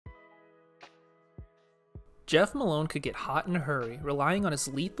Jeff Malone could get hot in a hurry, relying on his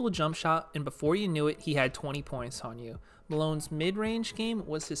lethal jump shot, and before you knew it, he had 20 points on you. Malone's mid-range game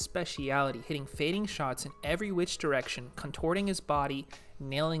was his speciality, hitting fading shots in every which direction, contorting his body,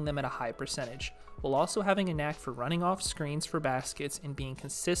 nailing them at a high percentage, while also having a knack for running off screens for baskets and being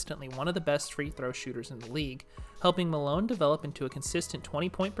consistently one of the best free throw shooters in the league, helping Malone develop into a consistent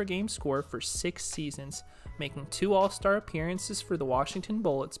 20-point per game scorer for 6 seasons, making 2 All-Star appearances for the Washington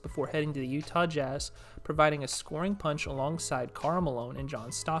Bullets before heading to the Utah Jazz, providing a scoring punch alongside Karl Malone and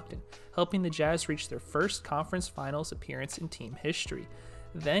John Stockton, helping the Jazz reach their first conference finals appearance in team history,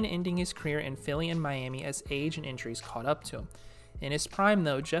 then ending his career in Philly and Miami as age and injuries caught up to him. In his prime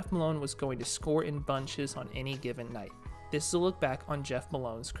though, Jeff Malone was going to score in bunches on any given night. This is a look back on Jeff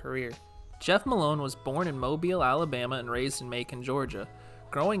Malone's career. Jeff Malone was born in Mobile, Alabama and raised in Macon, Georgia.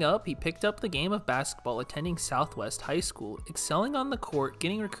 Growing up, he picked up the game of basketball attending Southwest High School, excelling on the court,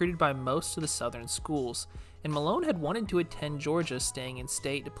 getting recruited by most of the southern schools. And Malone had wanted to attend Georgia, staying in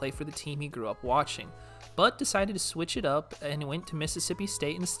state to play for the team he grew up watching, but decided to switch it up and went to Mississippi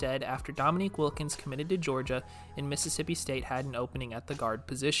State instead after Dominique Wilkins committed to Georgia and Mississippi State had an opening at the guard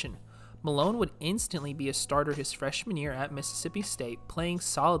position. Malone would instantly be a starter his freshman year at Mississippi State, playing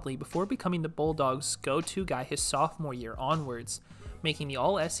solidly before becoming the Bulldogs' go-to guy his sophomore year onwards, making the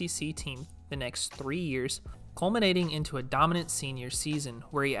All-SEC team the next 3 years, culminating into a dominant senior season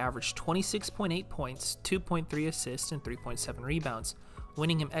where he averaged 26.8 points, 2.3 assists, and 3.7 rebounds,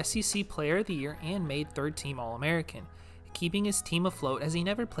 winning him SEC Player of the Year and made third-team All-American, keeping his team afloat as he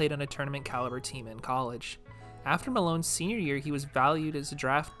never played on a tournament-caliber team in college. After Malone's senior year, he was valued as a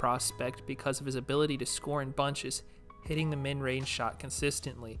draft prospect because of his ability to score in bunches, hitting the mid-range shot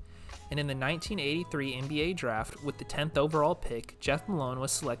consistently. And in the 1983 NBA draft, with the 10th overall pick, Jeff Malone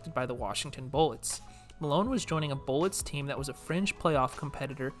was selected by the Washington Bullets. Malone was joining a Bullets team that was a fringe playoff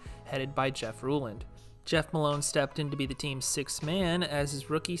competitor headed by Jeff Ruland. Jeff Malone stepped in to be the team's sixth man as his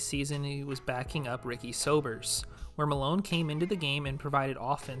rookie season he was backing up Ricky Sobers, where Malone came into the game and provided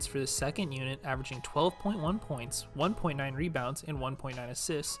offense for the second unit, averaging 12.1 points, 1.9 rebounds, and 1.9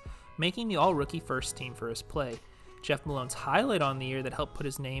 assists, making the all-rookie first team for his play. Jeff Malone's highlight on the year that helped put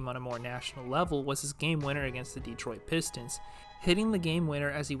his name on a more national level was his game winner against the Detroit Pistons, hitting the game winner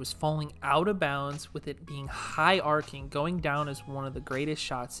as he was falling out of bounds with it being high arcing, going down as one of the greatest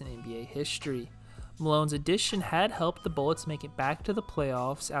shots in NBA history. Malone's addition had helped the Bullets make it back to the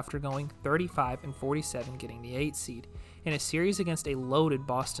playoffs after going 35-47 getting the 8th seed, in a series against a loaded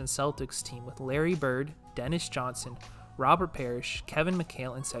Boston Celtics team with Larry Bird, Dennis Johnson, Robert Parrish, Kevin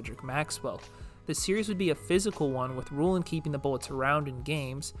McHale, and Cedric Maxwell. The series would be a physical one with Ruland keeping the Bullets around in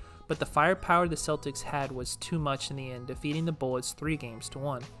games, but the firepower the Celtics had was too much in the end, defeating the Bullets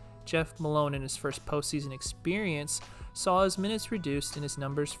 3-1. Jeff Malone in his first postseason experience saw his minutes reduced and his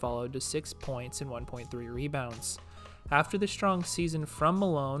numbers followed to 6 points and 1.3 rebounds. After the strong season from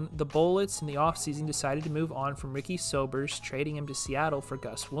Malone, the Bullets in the offseason decided to move on from Ricky Sobers, trading him to Seattle for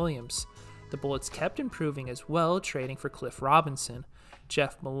Gus Williams. The Bullets kept improving as well, trading for Cliff Robinson.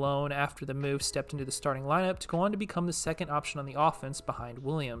 Jeff Malone, after the move, stepped into the starting lineup to go on to become the second option on the offense behind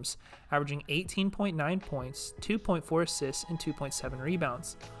Williams, averaging 18.9 points, 2.4 assists, and 2.7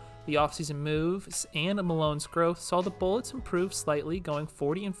 rebounds. The offseason moves and Malone's growth saw the Bullets improve slightly, going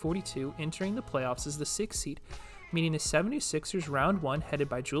 40-42, entering the playoffs as the 6th seed, meeting the 76ers round 1 headed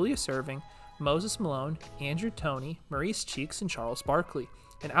by Julius Erving, Moses Malone, Andrew Toney, Maurice Cheeks, and Charles Barkley.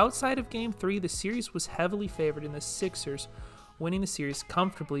 And outside of Game 3, the series was heavily favored in the Sixers, winning the series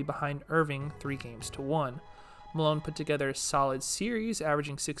comfortably behind Irving 3-1. Malone put together a solid series,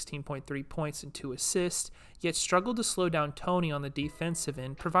 averaging 16.3 points and 2 assists, yet struggled to slow down Toney on the defensive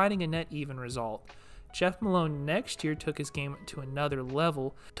end, providing a net even result. Jeff Malone next year took his game to another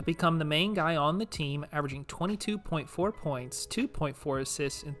level to become the main guy on the team, averaging 22.4 points, 2.4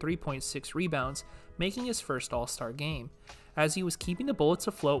 assists, and 3.6 rebounds, making his first All-Star game, as he was keeping the Bullets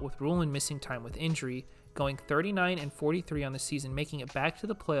afloat with Ruland missing time with injury, going 39-43 on the season, making it back to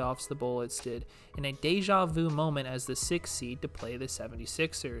the playoffs the Bullets did, in a deja vu moment as the 6th seed to play the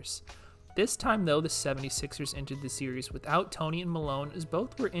 76ers. This time though, the 76ers entered the series without Toney and Malone as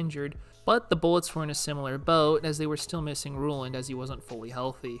both were injured, but the Bullets were in a similar boat as they were still missing Ruland as he wasn't fully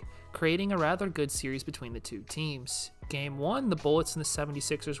healthy, creating a rather good series between the two teams. Game 1, the Bullets and the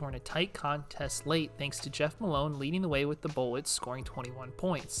 76ers were in a tight contest late thanks to Jeff Malone leading the way with the Bullets scoring 21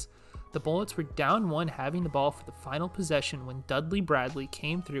 points. The Bullets were down 1 having the ball for the final possession when Dudley Bradley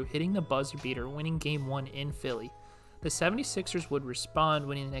came through hitting the buzzer beater, winning Game 1 in Philly. The 76ers would respond,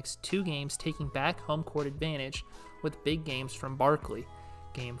 winning the next 2 games, taking back home court advantage with big games from Barkley.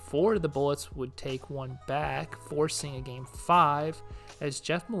 Game 4, the Bullets would take one back, forcing a Game 5 as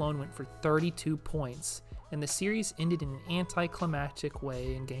Jeff Malone went for 32 points, and the series ended in an anticlimactic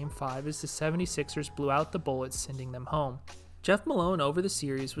way in Game 5 as the 76ers blew out the Bullets, sending them home. Jeff Malone over the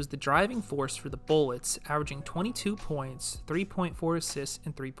series was the driving force for the Bullets, averaging 22 points, 3.4 assists,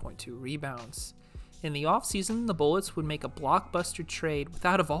 and 3.2 rebounds. In the offseason, the Bullets would make a blockbuster trade with,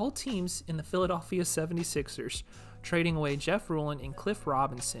 out of all teams, in the Philadelphia 76ers, trading away Jeff Rowland and Cliff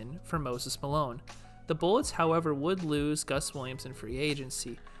Robinson for Moses Malone. The Bullets, however, would lose Gus Williams in free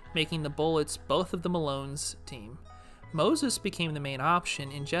agency, making the Bullets both of the Malone's team. Moses became the main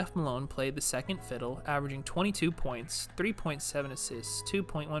option, and Jeff Malone played the second fiddle, averaging 22 points, 3.7 assists,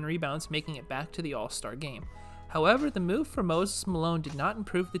 2.1 rebounds, making it back to the All-Star game. However, the move for Moses Malone did not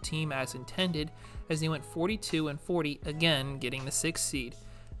improve the team as intended, as they went 42-40, again getting the 6th seed.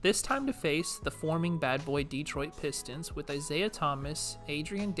 This time to face the forming bad boy Detroit Pistons with Isaiah Thomas,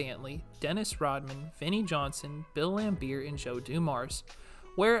 Adrian Dantley, Dennis Rodman, Vinnie Johnson, Bill Laimbeer, and Joe Dumars.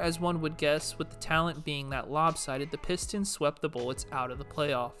 Where, as one would guess, with the talent being that lopsided, the Pistons swept the Bullets out of the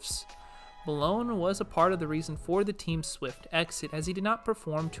playoffs. Malone was a part of the reason for the team's swift exit, as he did not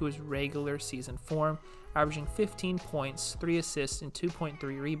perform to his regular season form, averaging 15 points, 3 assists, and 2.3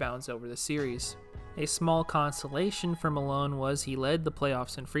 rebounds over the series. A small consolation for Malone was he led the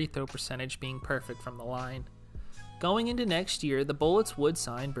playoffs in free throw percentage, being perfect from the line. Going into next year, the Bullets would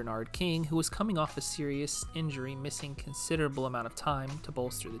sign Bernard King, who was coming off a serious injury, missing considerable amount of time to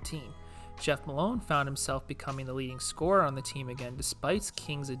bolster the team. Jeff Malone found himself becoming the leading scorer on the team again, despite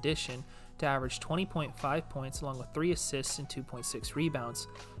King's addition to average 20.5 points along with 3 assists and 2.6 rebounds.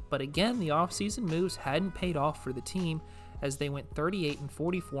 But again, the offseason moves hadn't paid off for the team, as they went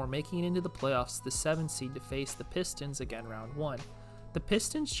 38-44, making it into the playoffs, the 7th seed, to face the Pistons again round 1. The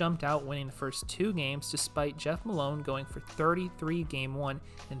Pistons jumped out, winning the first 2 games despite Jeff Malone going for 33 Game 1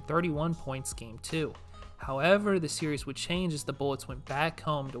 and 31 points Game 2. However, the series would change as the Bullets went back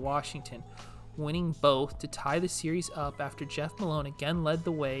home to Washington, winning both to tie the series up after Jeff Malone again led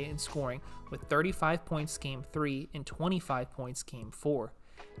the way in scoring with 35 points Game 3 and 25 points Game 4.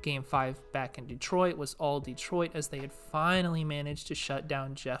 Game 5 back in Detroit was all Detroit, as they had finally managed to shut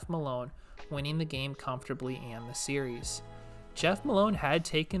down Jeff Malone, winning the game comfortably and the series. Jeff Malone had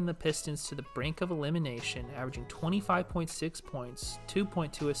taken the Pistons to the brink of elimination, averaging 25.6 points,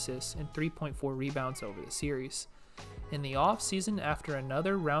 2.2 assists, and 3.4 rebounds over the series. In the offseason, after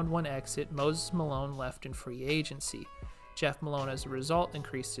another round 1 exit, Moses Malone left in free agency. Jeff Malone, as a result,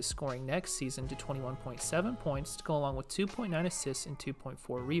 increased his scoring next season to 21.7 points to go along with 2.9 assists and 2.4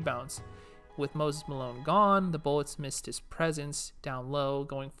 rebounds. With Moses Malone gone, the Bullets missed his presence down low,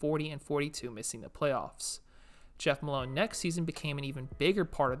 going 40-42, missing the playoffs. Jeff Malone next season became an even bigger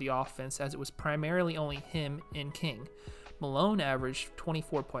part of the offense, as it was primarily only him and King. Malone averaged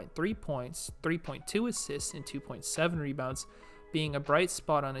 24.3 points, 3.2 assists, and 2.7 rebounds, being a bright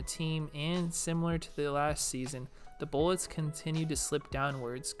spot on a team, and similar to the last season, the Bullets continued to slip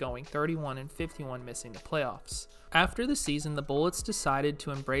downwards, going 31-51, missing the playoffs. After the season, the Bullets decided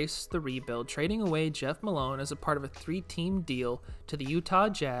to embrace the rebuild, trading away Jeff Malone as a part of a 3-team deal to the Utah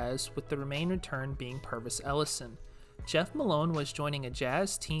Jazz, with the remaining return being Purvis Ellison. Jeff Malone was joining a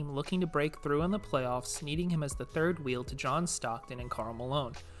Jazz team looking to break through in the playoffs, needing him as the third wheel to John Stockton and Karl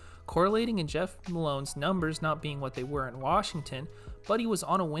Malone. Correlating in Jeff Malone's numbers not being what they were in Washington, but he was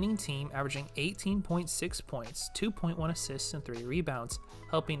on a winning team, averaging 18.6 points, 2.1 assists, and 3 rebounds,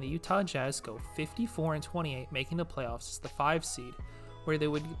 helping the Utah Jazz go 54-28, making the playoffs as the 5 seed, where they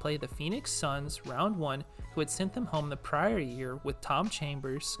would play the Phoenix Suns round 1, who had sent them home the prior year with Tom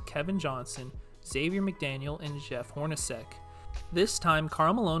Chambers, Kevin Johnson, Xavier McDaniel, and Jeff Hornacek. This time,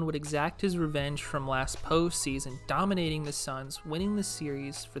 Karl Malone would exact his revenge from last postseason, dominating the Suns, winning the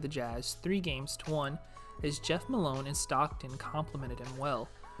series for the Jazz 3-1, as Jeff Malone and Stockton complimented him well.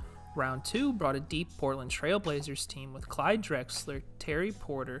 Round 2 brought a deep Portland Trailblazers team with Clyde Drexler, Terry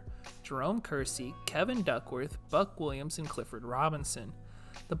Porter, Jerome Kersey, Kevin Duckworth, Buck Williams, and Clifford Robinson.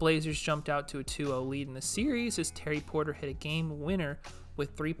 The Blazers jumped out to a 2-0 lead in the series as Terry Porter hit a game winner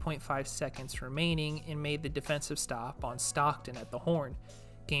with 3.5 seconds remaining and made the defensive stop on Stockton at the horn.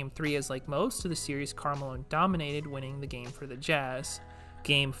 Game 3, as like most of the series, Karl Malone dominated, winning the game for the Jazz.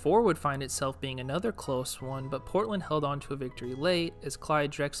 Game 4 would find itself being another close one, but Portland held on to a victory late as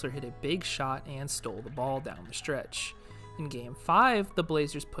Clyde Drexler hit a big shot and stole the ball down the stretch. In Game 5, the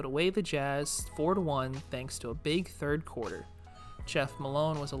Blazers put away the Jazz 4-1 thanks to a big third quarter. Jeff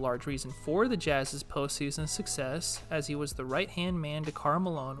Malone was a large reason for the Jazz's postseason success, as he was the right-hand man to Karl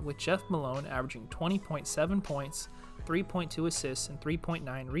Malone, with Jeff Malone averaging 20.7 points, 3.2 assists, and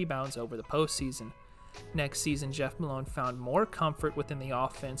 3.9 rebounds over the postseason. Next season, Jeff Malone found more comfort within the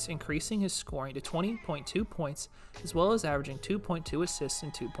offense, increasing his scoring to 20.2 points, as well as averaging 2.2 assists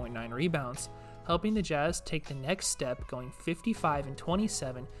and 2.9 rebounds. helping the Jazz take the next step, going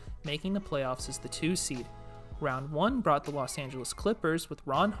 55-27, making the playoffs as the 2 seed. Round 1 brought the Los Angeles Clippers with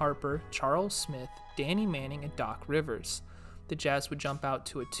Ron Harper, Charles Smith, Danny Manning, and Doc Rivers. The Jazz would jump out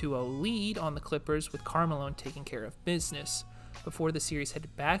to a 2-0 lead on the Clippers with Karl Malone taking care of business, before the series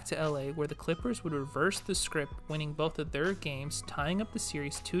headed back to LA, where the Clippers would reverse the script, winning both of their games, tying up the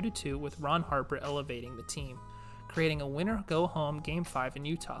series 2-2 with Ron Harper elevating the team, creating a winner-go-home Game 5 in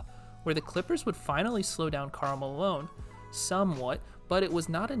Utah, where the Clippers would finally slow down Karl Malone somewhat, but it was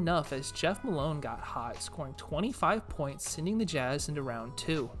not enough as Jeff Malone got hot, scoring 25 points, sending the Jazz into round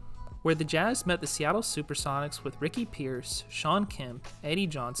 2, where the Jazz met the Seattle Supersonics with Ricky Pierce, Sean Kemp, Eddie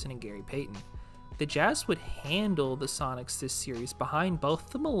Johnson, and Gary Payton. The Jazz would handle the Sonics this series behind both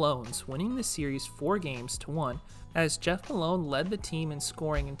the Malones, winning the series 4-1, as Jeff Malone led the team in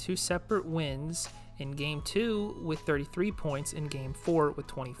scoring in 2 separate wins, in Game 2 with 33 points and Game 4 with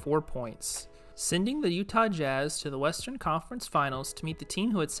 24 points, sending the Utah Jazz to the Western Conference Finals to meet the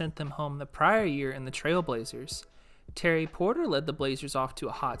team who had sent them home the prior year in the Trailblazers. Terry Porter led the Blazers off to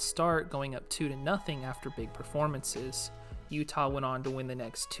a hot start, going up 2-0 after big performances. Utah went on to win the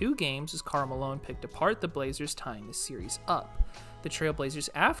next 2 games as Karl Malone picked apart the Blazers, tying the series up. The Trailblazers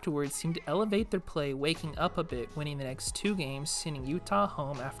afterwards seemed to elevate their play, waking up a bit, winning the next 2 games, sending Utah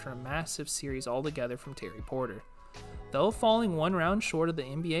home after a massive series altogether from Terry Porter. Though falling 1 round short of the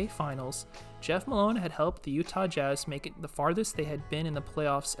NBA Finals, Jeff Malone had helped the Utah Jazz make it the farthest they had been in the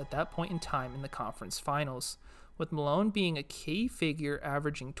playoffs at that point in time in the conference finals, with Malone being a key figure,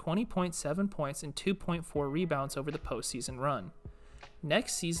 averaging 20.7 points and 2.4 rebounds over the postseason run.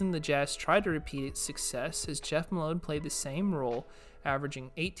 Next season, the Jazz tried to repeat its success as Jeff Malone played the same role, averaging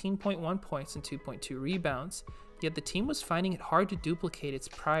 18.1 points and 2.2 rebounds, yet the team was finding it hard to duplicate its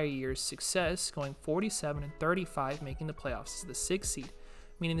prior year's success, going 47-35, making the playoffs as the 6th seed,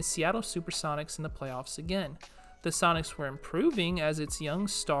 meaning the Seattle Supersonics in the playoffs again. The Sonics were improving as its young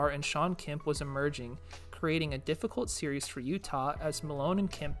star and Sean Kemp was emerging, creating a difficult series for Utah as Malone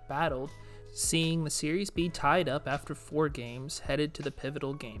and Kemp battled, seeing the series be tied up after 4 games, headed to the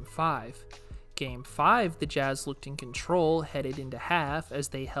pivotal Game 5. Game 5, the Jazz looked in control, headed into half as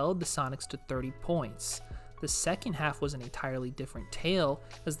they held the Sonics to 30 points. The second half was an entirely different tale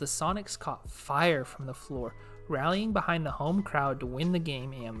as the Sonics caught fire from the floor, rallying behind the home crowd to win the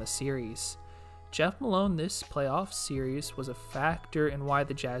game and the series. Jeff Malone this playoff series was a factor in why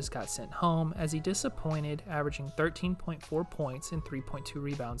the Jazz got sent home, as he disappointed, averaging 13.4 points and 3.2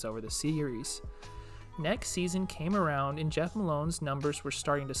 rebounds over the series. Next season came around and Jeff Malone's numbers were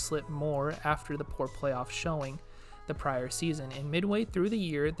starting to slip more after the poor playoff showing the prior season, and midway through the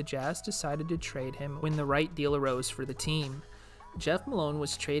year the Jazz decided to trade him when the right deal arose for the team. Jeff Malone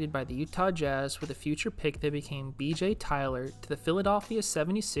was traded by the Utah Jazz with a future pick that became B.J. Tyler to the Philadelphia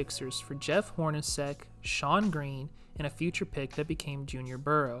 76ers for Jeff Hornacek, Sean Green, and a future pick that became Junior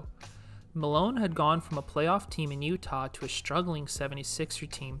Burrow. Malone had gone from a playoff team in Utah to a struggling 76er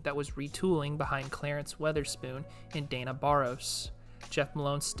team that was retooling behind Clarence Weatherspoon and Dana Barros. Jeff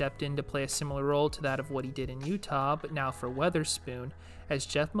Malone stepped in to play a similar role to that of what he did in Utah, but now for Weatherspoon, as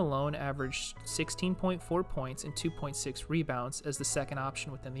Jeff Malone averaged 16.4 points and 2.6 rebounds as the second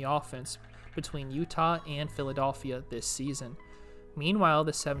option within the offense between Utah and Philadelphia this season. Meanwhile,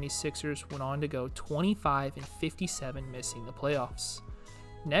 the 76ers went on to go 25-57, missing the playoffs.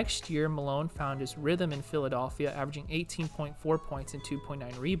 Next year, Malone found his rhythm in Philadelphia, averaging 18.4 points and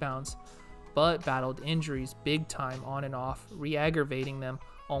 2.9 rebounds, but battled injuries big time on and off, re-aggravating them,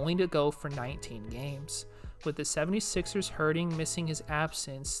 only to go for 19 games. With the 76ers hurting, missing his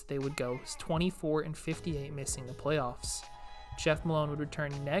absence, they would go 24-58, missing the playoffs. Jeff Malone would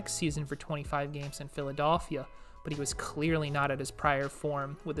return next season for 25 games in Philadelphia, but he was clearly not at his prior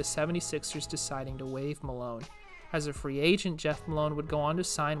form, with the 76ers deciding to waive Malone. As a free agent, Jeff Malone would go on to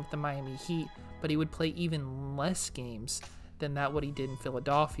sign with the Miami Heat, but he would play even less games than that what he did in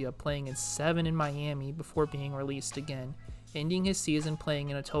Philadelphia, playing in 7 in Miami before being released again, ending his season playing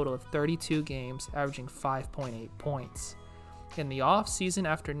in a total of 32 games, averaging 5.8 points. In the off-season,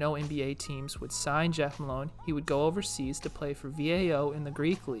 after no NBA teams would sign Jeff Malone, he would go overseas to play for VAO in the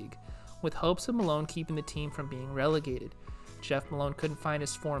Greek League, with hopes of Malone keeping the team from being relegated. Jeff Malone couldn't find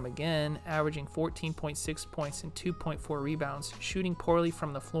his form again, averaging 14.6 points and 2.4 rebounds, shooting poorly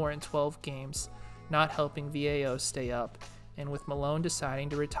from the floor in 12 games, not helping VAO stay up, and with Malone deciding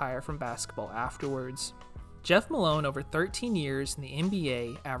to retire from basketball afterwards. Jeff Malone, over 13 years in the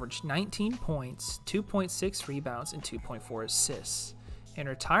NBA, averaged 19 points, 2.6 rebounds, and 2.4 assists. In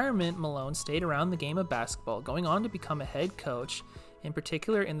retirement, Malone stayed around the game of basketball, going on to become a head coach, in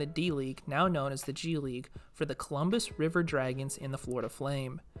particular in the D-League, now known as the G League, for the Columbus River Dragons in the Florida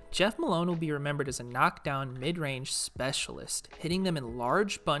Flame. Jeff Malone will be remembered as a knockdown mid-range specialist, hitting them in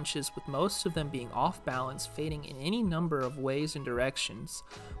large bunches with most of them being off balance, fading in any number of ways and directions,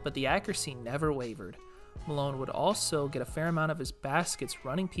 but the accuracy never wavered. Malone would also get a fair amount of his baskets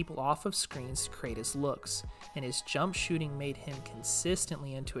running people off of screens to create his looks, and his jump shooting made him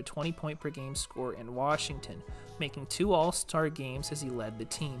consistently into a 20-point per game scorer in Washington, making 2 All-Star games as he led the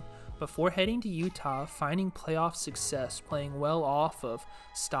team, before heading to Utah, finding playoff success playing well off of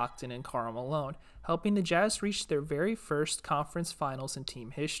Stockton and Karl Malone, helping the Jazz reach their very first conference finals in team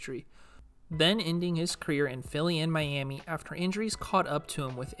history, then ending his career in Philly and Miami after injuries caught up to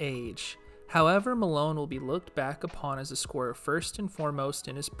him with age. However, Malone will be looked back upon as a scorer first and foremost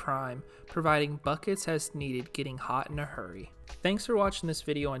in his prime, providing buckets as needed, getting hot in a hurry. Thanks for watching this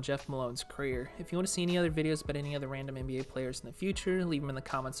video on Jeff Malone's career. If you want to see any other videos about any other random NBA players in the future, leave them in the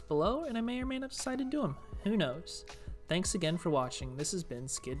comments below, and I may or may not decide to do them. Who knows? Thanks again for watching. This has been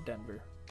Skid Denver.